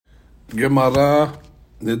Gemara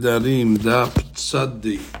Nedarim Daf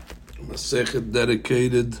Tzadi, Masechet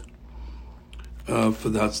dedicated for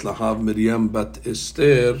the Hatzlacha of Miriam Bat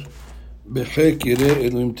Esther. B'chek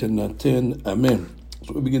Yireh Elohim Tenaten. Amen.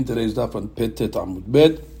 So we begin today's daf on Petet Amud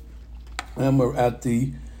Bet, and we're at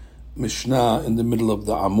the Mishnah in the middle of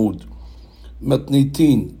the Amud.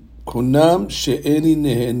 Matnitin Kunam she'eni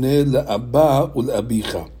nehene la'aba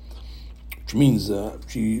ul'abicha, which means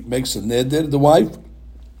she makes a neder, the wife,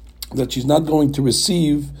 that she's not going to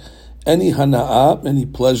receive any hana'ah, any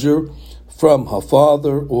pleasure from her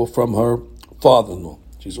father or from her father-in-law.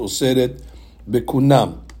 She's oseret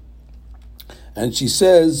bekunam. And she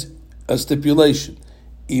says a stipulation,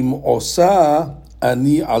 im osa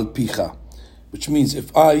ani al picha, which means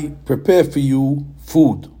if I prepare for you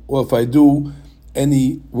food or if I do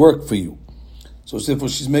any work for you. So therefore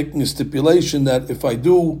she's making a stipulation that if I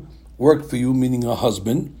do work for you, meaning her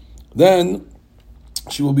husband, then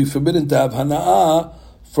she will be forbidden to have hana'ah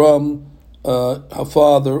from her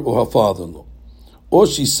father or her father-in-law. Or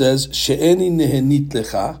she says, she'eni nehenit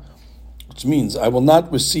lecha, which means I will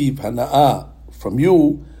not receive hana'ah from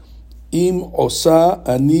you, im osa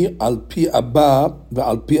ani al pi abba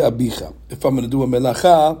ve'al pi abicha, if I'm going to do a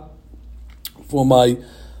melacha for my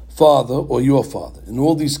father or your father. In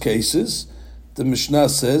all these cases, the Mishnah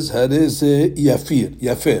says, hareze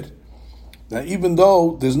yafer. Now, even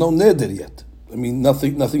though there's no neder yet, I mean,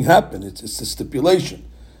 nothing happened. It's a stipulation.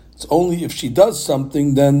 It's only if she does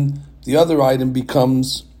something, then the other item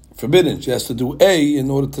becomes forbidden. She has to do A in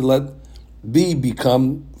order to let B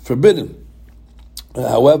become forbidden.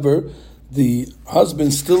 However, the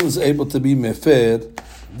husband still is able to be mefer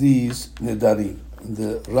these nedarim. And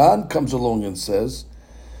the Ran comes along and says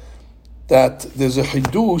that there's a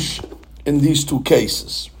chidush in these two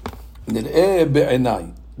cases. Nir'eh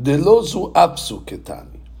be'enai delo zu apsu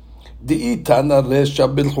ketani. If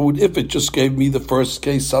it just gave me the first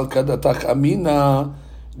case, the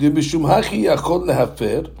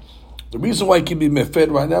reason why it can be mefer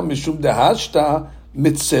right now, mishum dehashta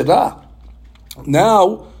mitzera.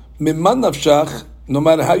 Now, mimman nafshach, no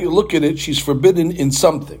matter how you look at it, she's forbidden in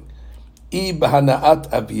something. Either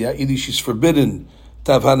she's forbidden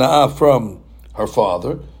to have hana'ah from her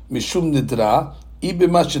father, mishum nidra,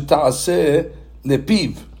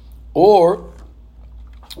 lepiv, or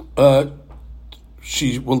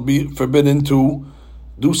she will be forbidden to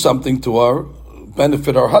do something to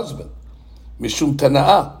benefit her husband. Mishum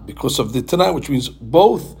tana'ah, because of the tana'ah, which means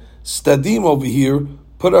both stadim over here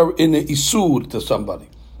put her in a isur to somebody.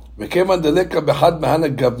 Which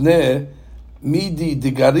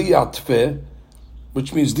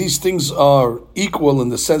means these things are equal in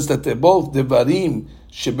the sense that they're both devarim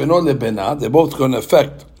shebeno lebena, they're both going to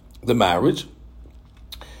affect the marriage.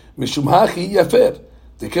 Mishum hachi yafer.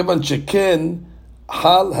 כיוון שכן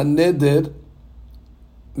חל הנדר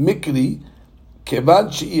מקרי,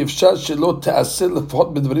 כיוון שאי אפשר שלא תעשה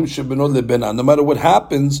לפחות בדברים שבינו לבינה. No matter what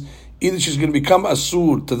happens, either she's going to become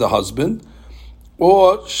asur to the husband,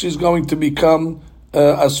 or she's going to become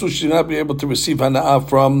asur, she's not be able to receive hana'ah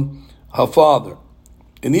from her father.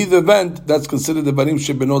 In either event, that's considered the dvarim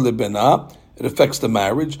shebino lebina. It affects the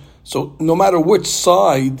marriage. So no matter which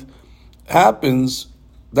side happens,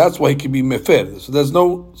 that's why he can be mefer. So there's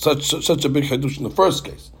no such a big hadush in the first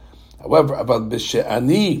case. However, about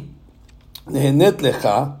b'she'ani nehenet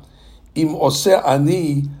lecha im oseh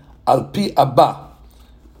ani al pi abba.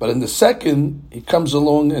 But in the second, he comes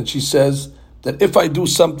along and she says that if I do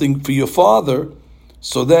something for your father,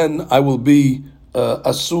 so then I will be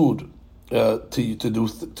asud to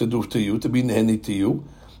do to you, to be neheni to you.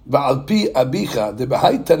 Va'al pi abicha de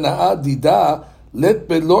b'hai tana'ah dida. Let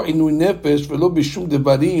belo inui nefesh velo bishum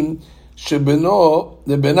devarim shebeno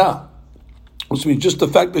lebena. Which means just the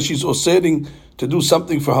fact that she's osering to do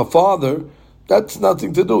something for her father, that's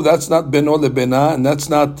nothing to do. That's not beno lebena, and that's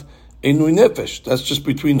not inui nefesh. That's just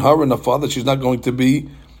between her and her father. She's not going to be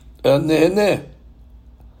neheneh,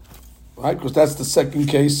 right? Because that's the second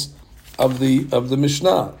case of the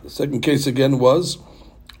Mishnah. The second case again was.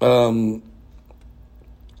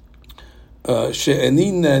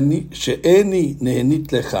 She'eni nehenit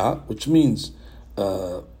lecha, which means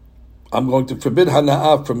I'm going to forbid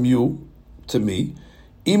hana'ah from you to me.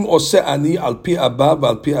 Im oseh ani al pi abba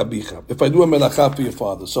v'al pi abicha. If I do a melacha for your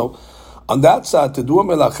father, so on that side to do a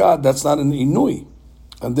melacha, that's not an inui,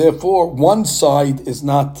 and therefore one side is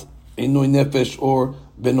not inui nefesh or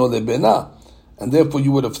beno lebena, and therefore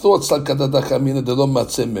you would have thought sal kadada chamina de lo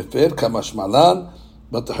matzeh mefer kamash malan,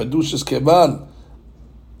 but the hadush is kevan.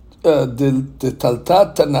 Since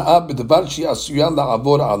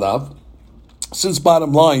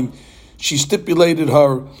bottom line, she stipulated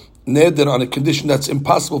her neder on a condition that's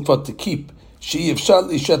impossible for her to keep. She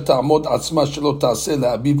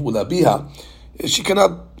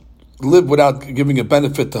cannot live without giving a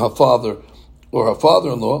benefit to her father or her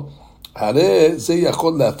father-in-law. In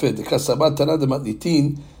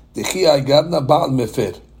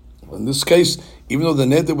this case, even though the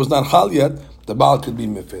neder was not hal yet, the baal could be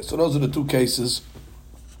mefer. So those are the two cases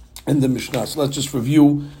in the Mishnah. So let's just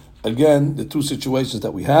review again the two situations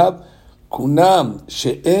that we have. Kunam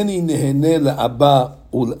she'eni nehene le'aba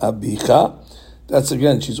ul-abicha. That's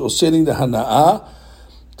again, she's osering the hana'ah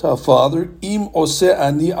to her father. Im oseh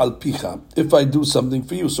ani al picha. If I do something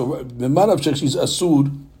for you. So, she's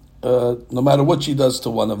asud, no matter what she does to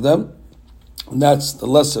one of them. And that's the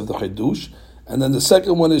less of the chidush. And then the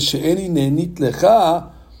second one is she'eni nehenit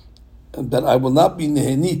lecha, that I will not be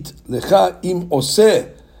nehenit lecha im oseh,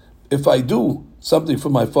 if I do something for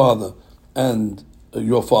my father and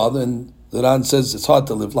your father. And the Ran says it's hard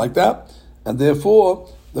to live like that, and therefore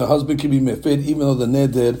the husband can be mefed even though the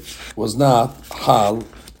neder was not hal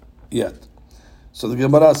yet. So the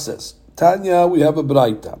Gemara says, Tanya, we have a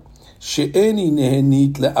braita. She'eni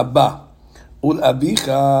nehenit le'abba ul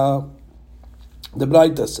abicha. The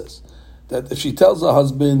braita says that if she tells her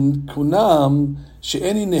husband, Kunam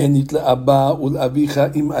she'eni nehenit le'abba ul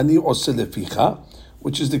abicha im ani oseh leficha,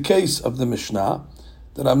 which is the case of the Mishnah,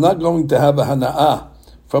 that I'm not going to have a hana'ah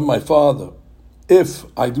from my father if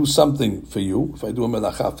I do something for you, if I do a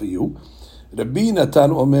melacha for you. Rabbi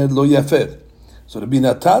Natan omer lo yafer. So Rabbi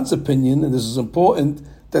Natan's opinion, and this is important,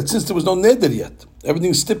 that since there was no neder yet,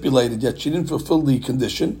 everything's stipulated, yet she didn't fulfill the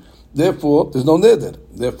condition, therefore there's no neder,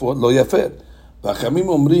 therefore lo yafer. Hachamim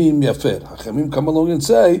omrim yafer. Hachamim come along and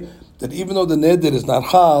say that even though the neder is not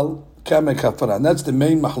hal, can make hafara. And that's the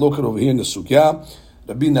main mahloket over here in the sugya.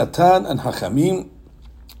 Rabbi Natan and Hachamim,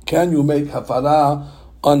 can you make hafara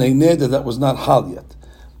on a neder that was not hal yet?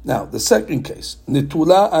 Now, the second case,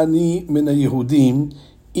 Netula ani min Yehudim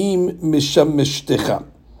im mishammishtecha,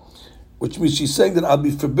 which means she's saying that I'll be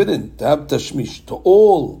forbidden to have tashmish to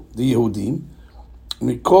all the Yehudim,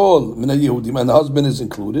 mikol min Yehudim, and the husband is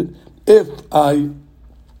included, if I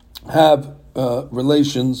have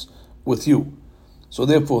relations with you. So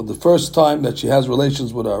therefore, the first time that she has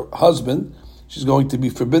relations with her husband, she's going to be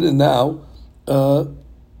forbidden now to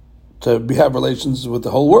have relations with the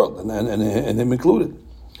whole world, and him included.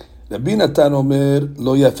 Rabbi Natan omer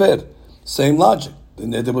lo yafer. Same logic. The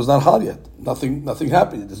neder was not hal yet. Nothing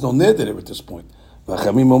happened. There's no neder at this point.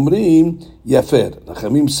 V'chamim omrim yafer.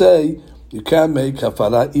 V'chamim say you can make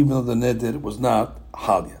hafara even though the neder was not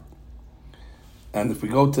hal yet. And if we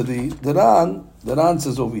go to the Ran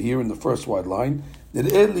says over here in the first white line,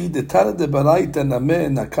 again,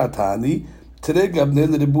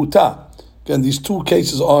 these two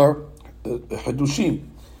cases are hadushim.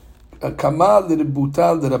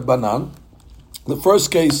 The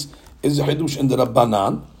first case is a hadush in the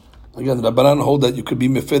Rabbanan. Again, the Rabbanan hold that you could be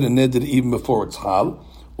mefed and neder even before it's hal.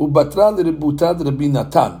 And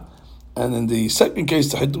in the second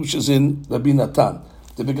case, the hadush is in Rabbi Natan.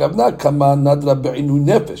 The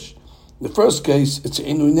first case, it's an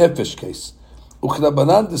inui nefesh case.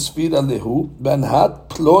 Uchrabanan desfir alehu benhat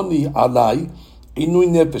ploni alai inui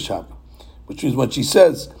nefesh, which means when she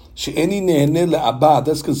says she'eni nehene le'abba,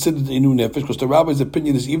 that's considered inui nefesh, because the rabbi's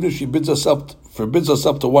opinion is even if she forbids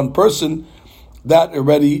herself to one person, that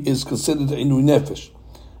already is considered inui nefesh.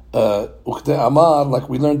 Uchte amar, like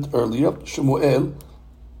we learned earlier, Shmuel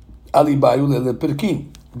ali bayu le'lepirkim.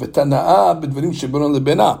 And the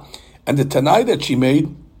tanai that she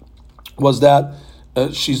made was that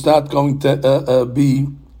she's not going to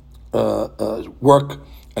work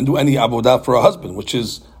and do any avodah for her husband, which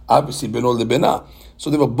is obviously beno lebena. So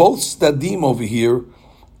there were both stadim over here.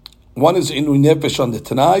 One is inui nefesh on the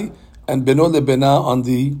tanai and beno lebena on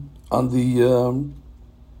the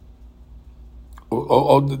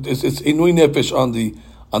it's inui nefesh on the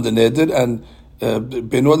neder and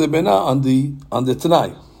beno lebena on the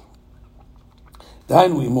tanai.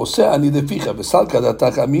 Dainu imoseh ani leficha v'salka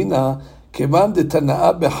datach amina kevan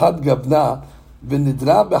detanaa behad gavna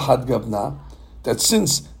v'nidra behad gavna, that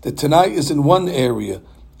since the tanai is in one area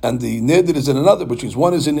and the neder is in another, which means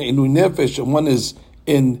one is in inui nefesh and one is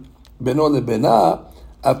in beno lebena,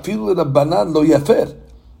 afilu rabbanan lo yafer.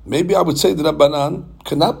 Maybe I would say the rabbanan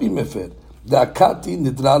cannot be mefer. The akati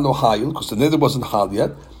nidra lo hayil, because the neder wasn't hal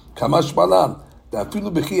yet. Kamash balan. The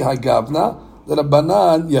afilu b'chi hagavna, the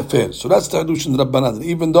rabbanan yafer. So that's the hadush in the rabbanan.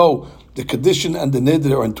 Even though the condition and the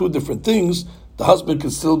neder are in two different things, the husband can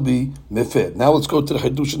still be mefer. Now let's go to the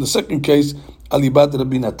hadush in the second case, alibad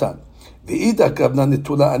Rabbi Natan. Ve'ida kavna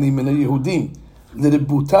netula ani min Yehudim.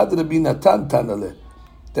 L'rebutad Rabbi Natan tanale.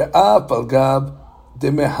 Te'af al gav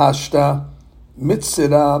דמחשתא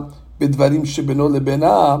מצרה בדברים שבינו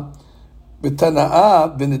לבינה בתנאה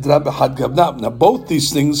ונדרה בחד גבנה. Now both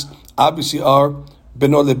these things obviously are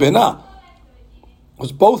בינו לבינה.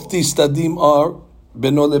 Because both these stadim are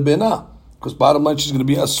beno lebena. Because bottom line, she's going to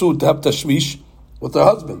be asur to have tashmish with her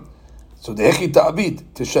husband. So the hechi ta'abid,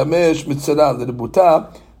 teshamesh mitzera, the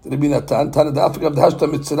rebuta, the rebinatan, tana da'afik av dahashta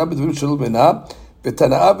mitzera b'dvim shel bena,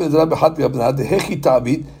 v'tana'ah v'edra b'chat gabna, the hechi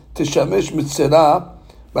ta'abid, teshamesh mitzera,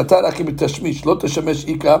 matan achi b'tashmish, lo teshamesh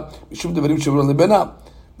ika, mishum dvarim shevro lebena.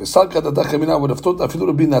 V'sal kadata chemina, v'raftot afilu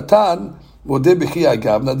rebinatan, modeh b'chi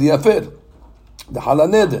agavna diafer. The hala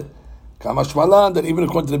neder. Kamash malan, that even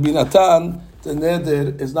according to the Binatan, the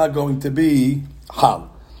neder is not going to be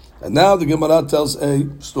hal. And now the Gemara tells a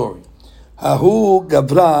story. Hahu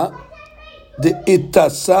gavra de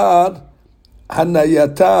itasar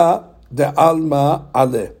hanayata de alma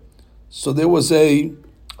ale. So there was a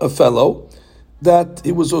fellow that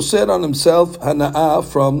he was osir on himself hana'ah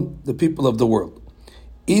from the people of the world.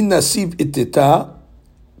 In nasiv itita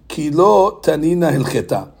kilo tanina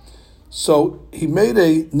hilcheta. So he made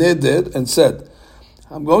a neder and said,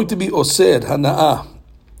 I'm going to be osir hana'ah,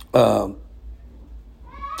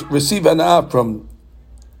 to receive hana'ah from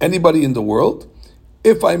anybody in the world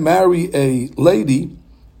if I marry a lady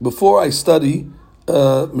before I study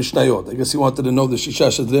Mishnayot. I guess he wanted to know the Shisha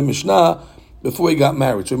Shadrei Mishnah before he got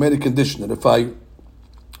married. So he made a condition that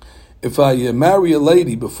if I marry a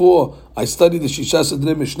lady before I study the Shisha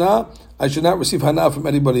Shadrei Mishnah, I should not receive hana'ah from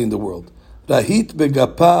anybody in the world. Rahit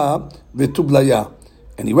begapa vetublaya,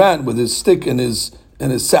 and he ran with his stick and his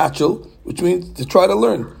satchel, which means to try to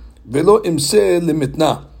learn. Velo imse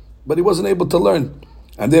limitna, but he wasn't able to learn,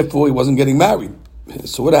 and therefore he wasn't getting married.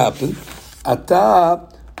 So what happened? Ata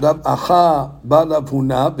Rav Acha bar Rav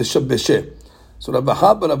Huna b'shabeshe. So Rav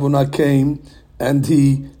Acha bar Rav Huna came and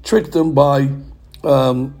he tricked him by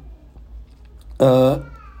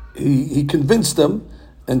he convinced him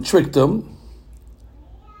and tricked him.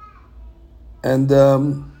 And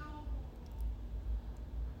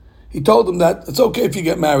he told him that it's okay if you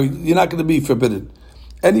get married, you're not going to be forbidden.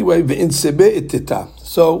 Anyway,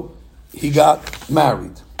 so he got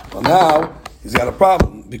married. Well, now he's got a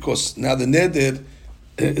problem because now the neder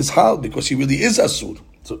is hal because he really is asur.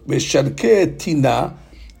 So tina,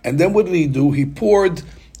 and then what did he do? He poured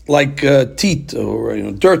like teat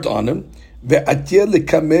or dirt on him.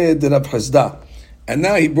 And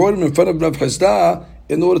now he brought him in front of Rav Chazda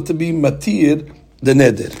in order to be matir the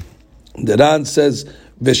neder. The Ran says,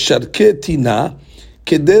 "Vesharke tina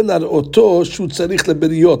kedei lar'oto shu tzarich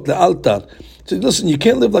leberiyot le'altar." So listen, you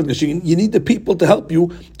can't live like this. You need the people to help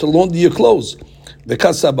you to launder your clothes.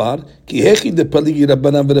 V'kasabar ki hechi de paligi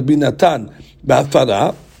rabbanan v'Rabbi Natan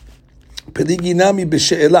ba'afara paligi nami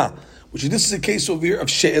b'she'ela. Which this is a case over here of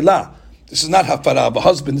she'ela. This is not hafara of a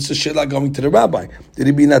husband. This is she'ela going to the rabbi. The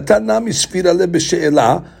Rabbi Natan nami sfira le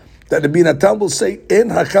b'she'ela. That Rabbi Natan will say, "En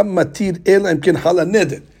hakam matir el emkin hala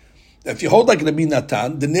neder." If you hold like Rabbi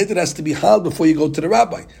Natan, the neder has to be hal before you go to the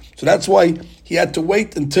rabbi. So that's why he had to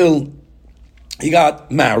wait until he got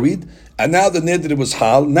married, and now the neder was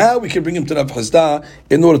hal. Now we can bring him to Rav Chazda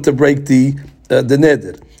in order to break the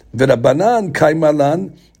neder. V'Rabbanan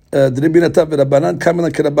kaimalan, the Rabbi Natan v'Rabbanan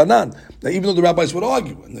kaimalan k'Rabbanan. Now, even though the rabbis would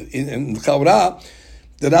argue in Chaura,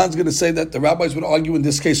 the Ran's going to say that the rabbis would argue in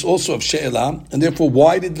this case also of she'ela, and therefore,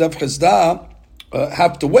 why did Rav Chazda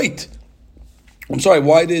have to wait? I'm sorry,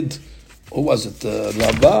 why did, who was it?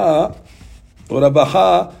 Rabba or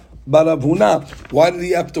Rabacha bar Rav Huna? Why did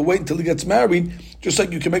he have to wait until he gets married? Just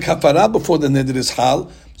like you can make hafara before the neder is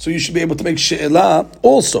hal, so you should be able to make she'ela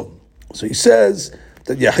also. So he says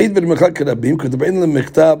that Yahid v'Mechal Kerabim could bring the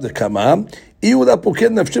Mechtav the Kamam.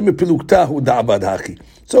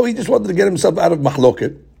 So he just wanted to get himself out of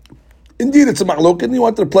mahloket. Indeed, it's a mahloket, and he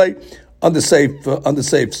wanted to play on the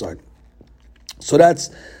safe side. So that's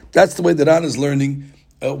the way the Ran is learning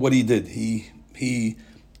what he did. He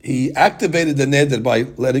activated the neder by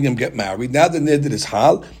letting him get married. Now the neder is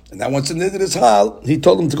hal, and now once the neder is hal, he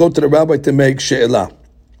told him to go to the rabbi to make she'ela.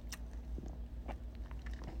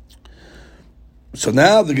 So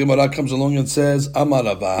now the Gemara comes along and says, Amar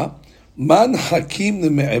Rava, Man hakim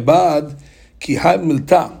le'me'ibad ki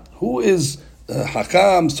milta. Who is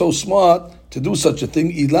hakam, so smart to do such a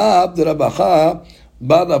thing? Ilab de Rabacha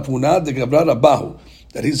bar Rav Huna de Gavra Rabahu.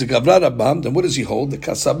 That he's a Gavra Rabam. Then what does he hold? The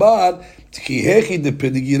kasabar ki hechi de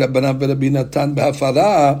pedigi Rabbanan v'Rabbi Natan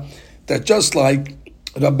b'hafara. That just like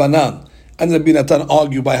Rabbanan and Rabbi Natan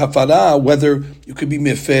argue by hafara whether you could be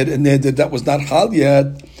mefer and neder that was not hal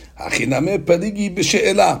yet.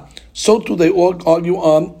 So too they all argue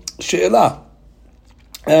on she'ela.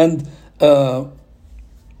 And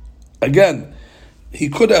again, he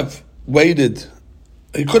could have waited.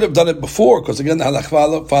 He could have done it before, because again, the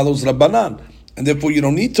halakha follows Rabbanan, and therefore you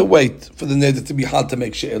don't need to wait for the neder to be hal to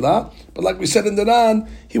make she'elah. But like we said in the Ran,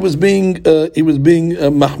 he was being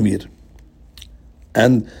mahmir.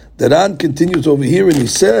 And the Ran continues over here, and he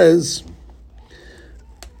says,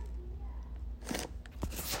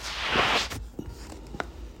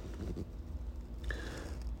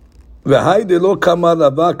 והי דלא קמא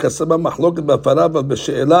רבא כסבא מחלוקת בהפרה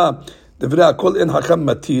ובשאלה דברי הכל אין חכם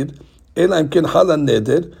מתיר אלא אם כן חל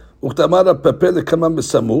הנדר וכתמר הפפה לקמא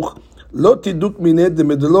בסמוך לא תדוק מנדר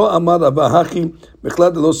מדלא אמר רבא הכי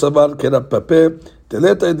בכלל דלא סבר כרב פפה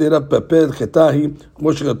תלת ידי רב פפה לחטא היא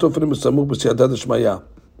כמו שכתוב בסמוך בסייעתא דשמיא.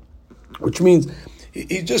 Which means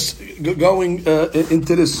he's just going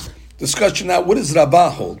into this discussion now. What does Rabbah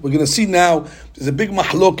hold? We're going to see now there's a big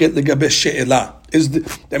mahloket legabe she'elah.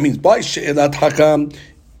 That means by she'elat hakam,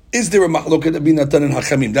 is there a mahloket binatan and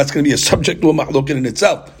hakamim? That's going to be a subject to a mahloket in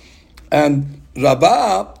itself. And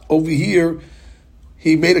Rabbah over here,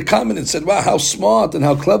 he made a comment and said, wow, how smart and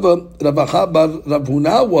how clever Rabbah bar Rav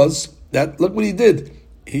Huna was, that look what he did.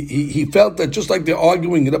 He felt that just like they're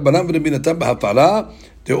arguing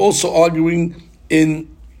they're also arguing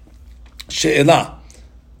in she'elah.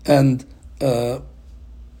 And the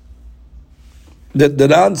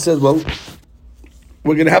Ran says, well,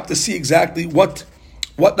 we're going to have to see exactly what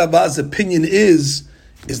Rabbah's opinion is.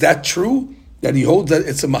 Is that true? That he holds that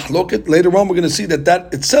it's a mahloket? Later on, we're going to see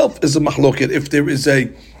that itself is a mahloket. If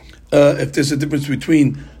there's a difference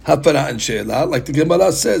between hafara and she'elah, like the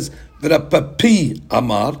Gemara says, v'rapapi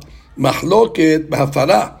amar mahloket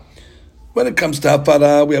b'hafara. When it comes to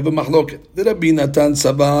hafara, we have a mahloket. V'Rabbi Natan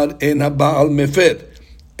sabar en haba'al mefer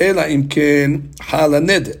ela imken hal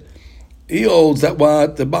neder. He holds that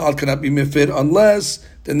what the Baal cannot be mefer unless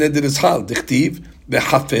the neder is hal. Dichtiv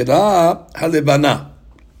v'hafera halebana.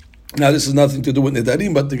 Now this has nothing to do with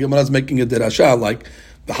nedarim, but the Gemara is making a derasha like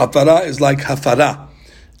the hafara is like hafara,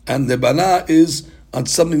 and lebana is on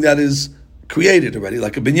something that is created already,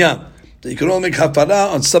 like a binyan. So you can only make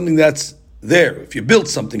hafara on something that's there. If you built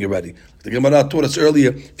something already, the Gemara taught us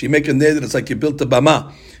earlier. If you make a neder, it's like you built a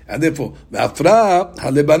bama. And therefore, hafra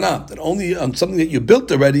halebana, that only on something that you built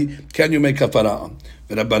already can you make hafara on.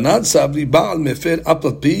 V'Rabbanan sabri ba'al mefer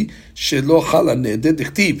apal pi shelo chala neder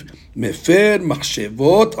dichtiv mefer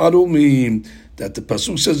machshevot arumim. That the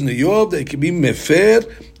pasuk says in the Yov that it can be mefer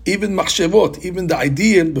even machshevot, even the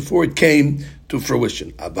idea before it came to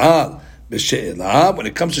fruition. Aval b'she'elah, when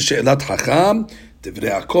it comes to she'elat hacham,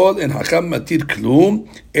 divrei hakol en hacham matir klum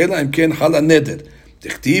ela im ken chala neder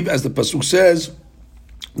dichtiv, as the pasuk says,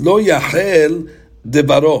 Lo yachel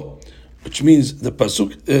debaro, which means the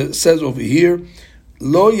pasuk says over here,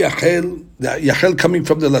 Lo yachel, yachel coming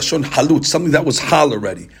from the lashon halut, something that was hal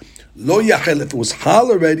already. Lo yachel, if it was hal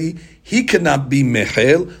already, he cannot be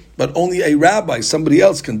mechel, but only a rabbi, somebody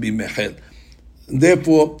else can be mechel.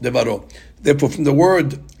 Therefore, debaro. Therefore, from the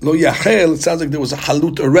word lo yachel, it sounds like there was a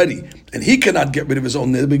halut already, and he cannot get rid of his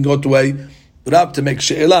own neder and go to a rab to make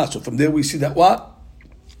she'elah. So from there we see that what?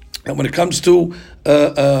 And when it comes to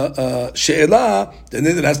she'elah, then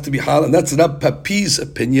it has to be hal, and that's Rab Papi's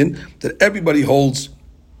opinion that everybody holds.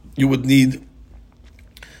 You would need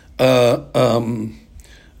the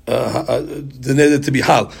neder to be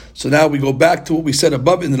hal. So now we go back to what we said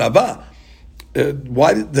above in Rabbah.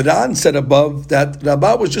 Why did the Ran said above that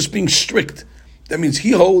Rabbah was just being strict? That means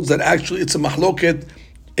he holds that actually it's a mahloket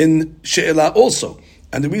in she'elah also,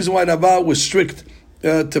 and the reason why Rabbah was strict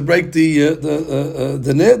to break the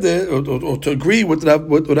neder or to agree with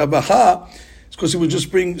Rabbah is because he was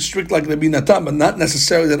just being strict like Rabbi Natan, but not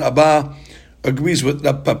necessarily that Abba agrees with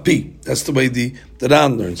Rab Papi. That's the way the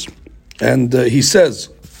Ran learns. And he says,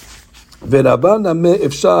 "Ve'Rabba name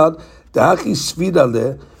efshar da'achi svira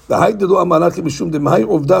le v'hay delo amaraki mishum demai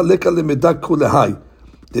ovda leka lemedak kulehai."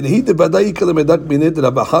 Then he devadai kelemedak bined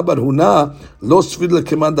Rabbah bar Huna lo svir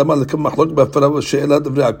lekeman damar lekem machlok b'afara v'she'elah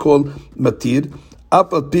divrei hakol matir.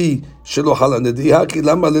 אף על פי שלא חל הנדר, כי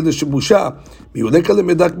למה לילה שבושה? מיולק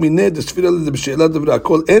למדק מנד, ספירה לזה בשאלה דברי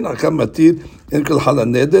הכל, אין עקם מתיר, אין כל חל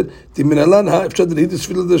הנדר, תמנהלן אפשר דרהית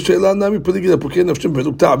ספירה לזה שאלה נמי פליגי לפוקי נפשם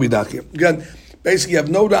ופלוגתא עבידכי. Again, basically you have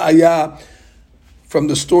no ra'ayah from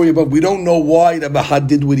the story above. We don't know why Rabbah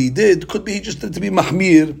did what he did. Could be just to be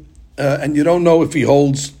mahmir, and you don't know if he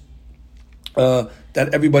holds that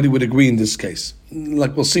everybody would agree in this case.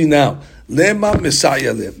 Like we'll see now. Lema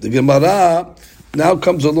Messiah le. The Gemara now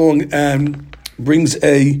comes along and brings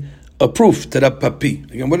a proof to Rab Papi.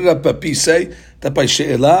 Again, what did Rab Papi say? That by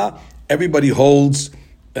she'elah, everybody holds,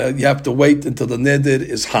 you have to wait until the neder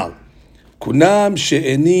is hal. Kunam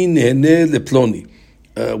she'eni nehene leploni,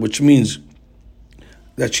 which means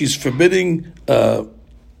that she's forbidding to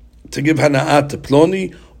give hana'at to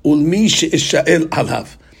Ploni, ulmi she'isha'el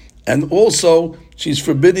alav. And also, she's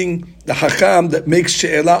forbidding the hakam that makes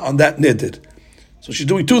she'elah on that neder. So she's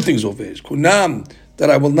doing two things over here. Kunam,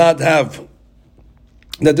 that I will not have,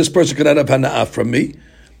 that this person cannot have hana'ah from me.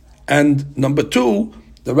 And number two,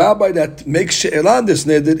 the rabbi that makes she'elah on this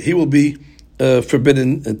neder, he will be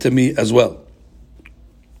forbidden to me as well.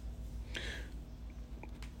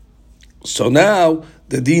 So now,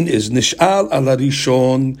 the deen is nish'al ala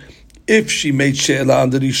rishon. If she made she'elah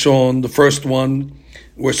on the rishon, the first one,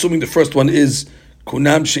 we're assuming the first one is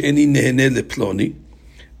kunam she'eni nehene leploni.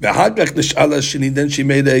 V'hagach nish'al sheni. Then she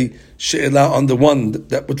made a she'elah on the one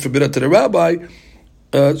that would forbid her to the rabbi.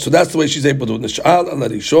 So that's the way she's able to do it. Nish'al ala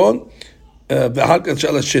rishon. V'hagach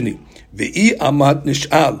nish'al sheni. V'i amat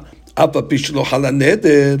nish'al apa pishlo hala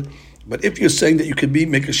neder. But if you're saying that you can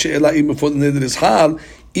make a she'elah even before the neder is hal,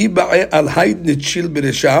 al hayd nitchil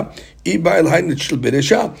beresha. Al hayd nitchil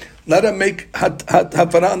beresha. Let her make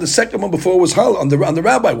hafara on the second one before it was hal on the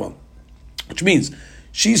rabbi one, which means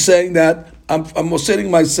she's saying that I'm moseting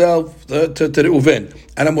myself to the Reuven,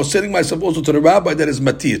 and I'm moseting myself also to the rabbi that is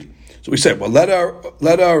matir. So we said, well, let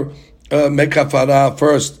her make hafara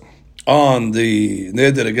first on the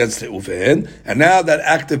neder against the Reuven, and now that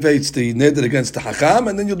activates the neder against the hakam,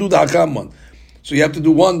 and then you'll do the hakam one. So you have to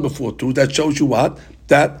do one before two. That shows you what?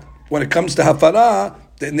 That when it comes to hafara,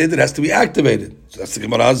 the neder has to be activated. So that's the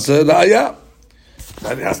Gemara's ra'ayah.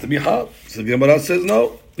 That it has to be hal. So the Gemara says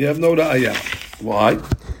no. You have no ra'ayah. Why?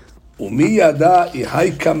 Umi yada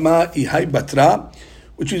ihai kama ihai batra,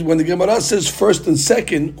 which means when the Gemara says first and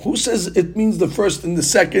second, who says it means the first and the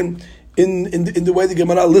second in the way the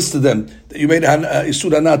Gemara listed them? That you made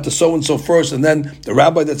isur hanat to so and so first, and then the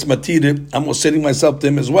rabbi that's matir, I'm setting myself to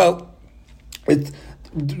him as well.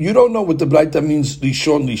 You don't know what the Braita means,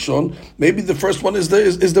 Rishon. Maybe the first one is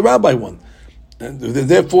the rabbi one. And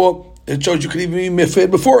therefore, it shows you could even be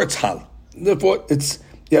mefer before it's hal. Therefore,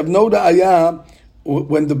 you have no ra'ayah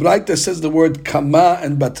when the Braita says the word kama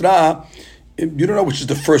and batra. You don't know which is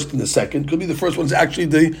the first and the second. Could be the first one is actually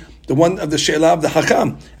the one of the she'elah of the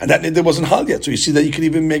hakam, and that neder wasn't hal yet. So you see that you can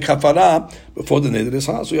even make hafara before the neder is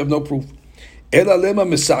hal. So you have no proof. Ela lema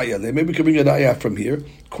Messiah. Maybe we can bring a ra'ayah from here.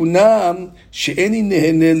 Kunam she'eni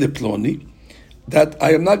nehene leploni. That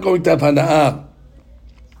I am not going to have hana'ah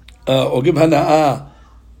or give hana'ah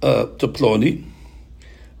to Ploni.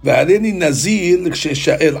 Ve'areni nazir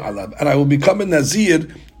l'kshesha'el alab. And I will become a nazir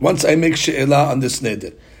once I make she'elah on this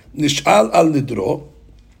neder. Nish'al al nidro.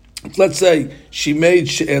 Let's say she made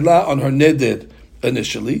she'elah on her neder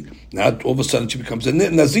initially. Now all of a sudden she becomes a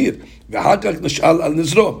nazir. Nish'al al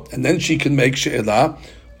nizro, and then she can make she'elah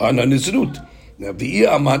on her nizrut. Now v'i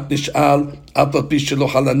amat nish'al apal pi shelo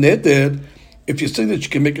hal neder. If you say that you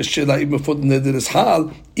can make a she'elah even before the neder is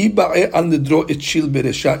hal, iba'e al nidro itchil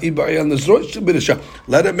beresha, iba'e al nizro itchil beresha.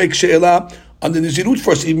 Let her make she'elah on the nizirut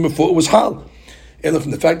first, even before it was hal. And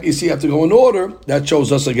from the fact that you see you have to go in order, that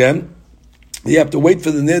shows us again, you have to wait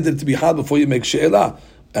for the neder to be hal before you make she'elah.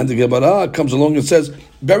 And the Gemara comes along and says,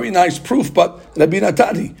 very nice proof, but Rabbi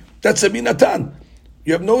Natani, that's Rabbi Natan.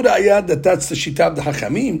 You have no ra'ayah that that's the shita of the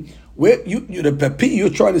Hachamim. Where the Papi,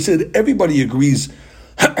 you're trying to say that everybody agrees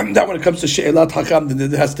that when it comes to she'elat Hakam, then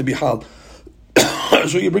it has to be hal.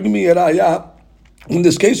 So you're bringing me a ra'ayah. In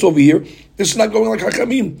this case over here, this is not going like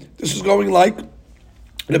Hachamim. This is going like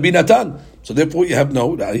Rabbi Natan. So therefore you have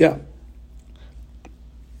no ra'ayah.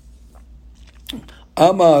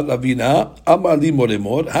 Amar Ravina, Amar li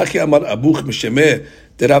moremor, Haki Amar Abuch Mishemeh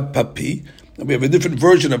de Rab Papi. We have a different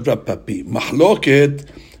version of Rab Papi. Mahloket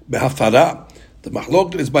behafara. The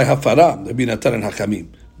mahloket is by hafara, Rabbi Natan and Hakamim.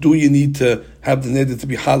 Do you need to have the neder to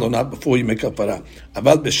be hal or not before you make hafara?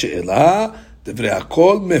 Aval b'she'elah, devrei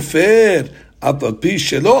hakol mefer, apal pi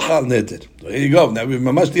shelo hal neder. There you go. Now we're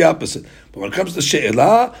mamash the opposite. But when it comes to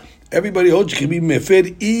she'elah, everybody holds you can be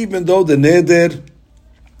mefer even though the neder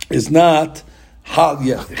is not hal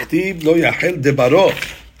yachtiv lo yachel debaro,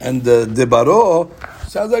 and debaro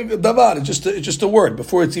sounds like davar. It's just a word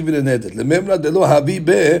before it's even a neder. Lememra de lo havi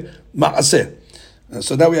be maaseh.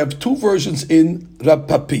 So now we have two versions in Rab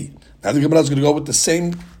Papi. Now the Gemara is going to go with the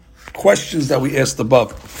same questions that we asked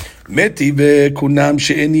above. Meti ve kunam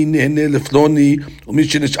she'eni nehne lefloni u'mi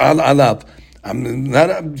shenish'al alav.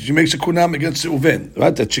 She makes a kunam against Reuven,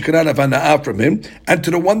 right? That she cannot have hana'ah from him, and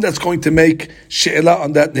to the one that's going to make she'elah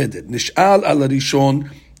on that neder. Nish'al al rishon.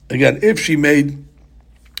 Again, if she made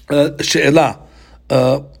she'elah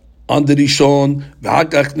on the rishon,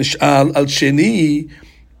 v'hakach nish'al al sheni.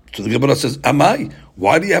 So the Gemara says, Amai,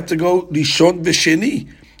 why do you have to go rishon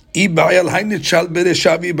v'sheni? If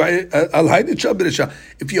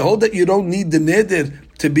you hold that you don't need the neder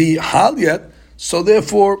to be hal yet, so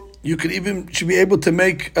therefore you should be able to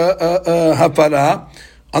make hafara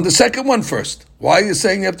on the second one first. Why are you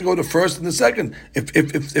saying you have to go to first and the second?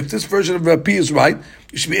 If this version of Rapi is right,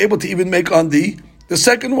 you should be able to even make on the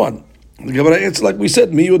second one. The Gemara answers like we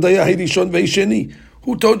said,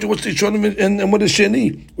 who told you what's the Rishon and what is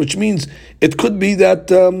Sheni? Which means it could be that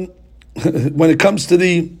when it comes to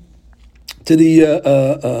the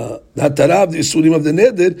Hatarav, the Isurim of the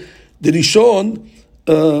Neder, the Rishon,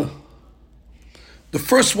 the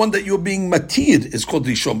first one that you're being matir is called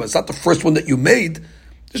Rishon, but it's not the first one that you made.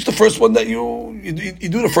 It's the first one that you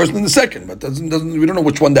do the first and the second, but we don't know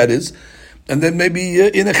which one that is. And then maybe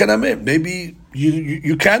in a chanameh, maybe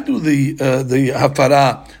you can do the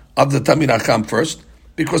hafara of the Tamir Acham first,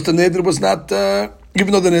 because the neder was not,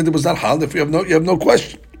 even though the neder was not hal, if you have no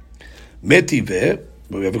question. Metiveh,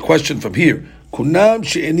 we have a question from here. Kunam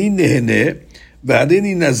she'eni nehene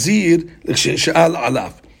v'harini nazir l'she'al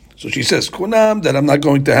alav. So she says, Kunam, that I'm not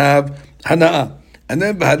going to have hana'ah. And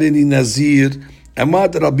then v'harini nazir,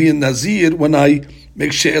 amad rabbi nazir, when I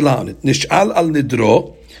make she'el on it. Nish'al al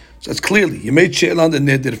nidro. So that's clearly, you made she'el on the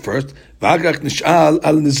neder first, v'agach nish'al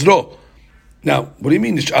al nizro. Now, what do you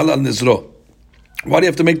mean nish'al al nizro? Why do you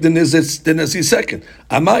have to make the nazir second?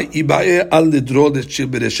 Amai ibae al nidro l'shil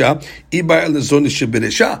beresha, ibae al nizro l'shil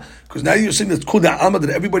beresha. Because now you're saying that kuda amad,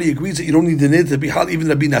 that everybody agrees that you don't need the neder to be hal, even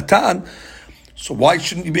Rabbi Natan. So why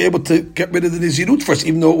shouldn't you be able to get rid of the nizirut first,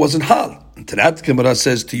 even though it wasn't hal? And to that, Gemara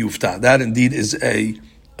says to Yufta, that indeed is a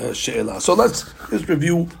she'elah. So let's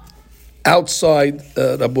review outside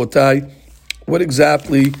Rabotai what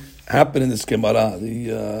exactly happened in this Gemara.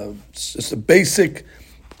 It's a basic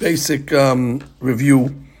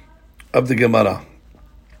review of the Gemara.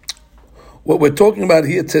 What we're talking about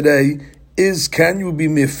here today is, can you be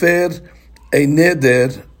mefer a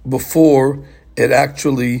neder before it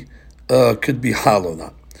actually could be hal or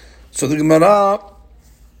not? So the Gemara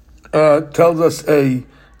tells us and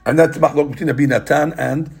that's mahlok between Rabbi Natan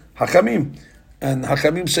and Hachamim. And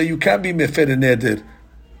Hachamim say you can't be mefer a neder,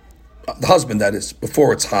 the husband that is,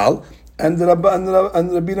 before it's hal. And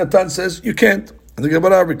Rabbi Natan says you can't. And the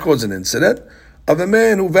Gemara records an incident of a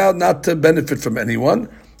man who vowed not to benefit from anyone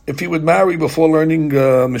if he would marry before learning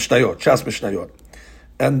Mishnayot, Shas Mishnayot.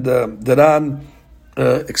 And the Ran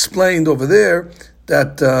explained over there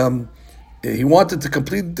that he wanted to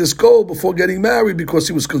complete this goal before getting married because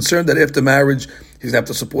he was concerned that after marriage he's going to have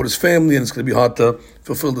to support his family and it's going to be hard to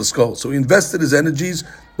fulfill this goal. So he invested his energies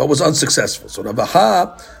but was unsuccessful. So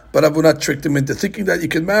Ravaha, but Avunat tricked him into thinking that you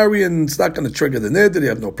can marry and it's not going to trigger the neder, you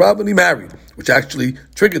have no problem. He married, which actually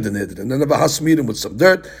triggered the neder. And then Ravaha smeared him with some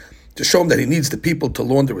dirt to show him that he needs the people to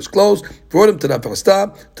launder his clothes, brought him to Rav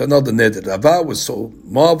Hastah to annul the neder. Rava was so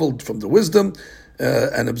marveled from the wisdom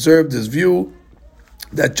and observed his view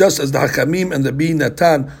that just as the Hachamim and the Rabbi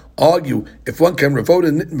Natan argue if one can revoke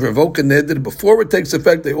a neder before it takes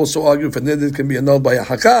effect, they also argue if a neder can be annulled by a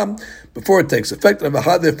Hakam before it takes effect.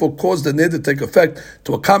 Ravaha therefore caused the neder to take effect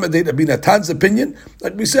to accommodate Rabbi Natan's opinion,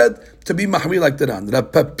 like we said, to be mahmi like the Ran.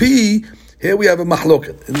 Rav Papi, here we have a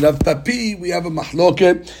mahloket. In Rav Papi we have a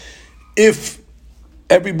mahloket. If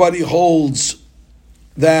everybody holds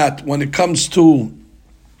that when it comes to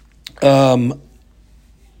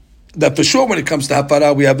that for sure when it comes to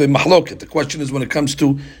hafara we have a mahloket. The question is when it comes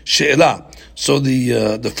to she'elah. So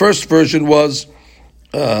the first version was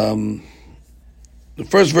the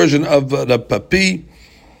first version of Rav Papi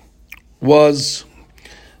was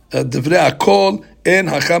Divrei Akol en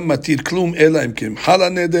hacham matir klum ela imkim hal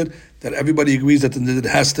neder, that everybody agrees that the neder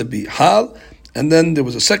has to be hal. And then there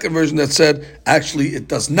was a second version that said actually it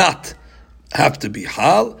does not have to be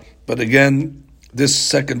hal, but again this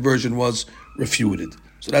second version was refuted.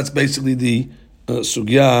 So that's basically the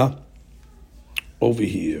sugya over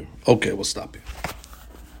here. Okay, we'll stop here.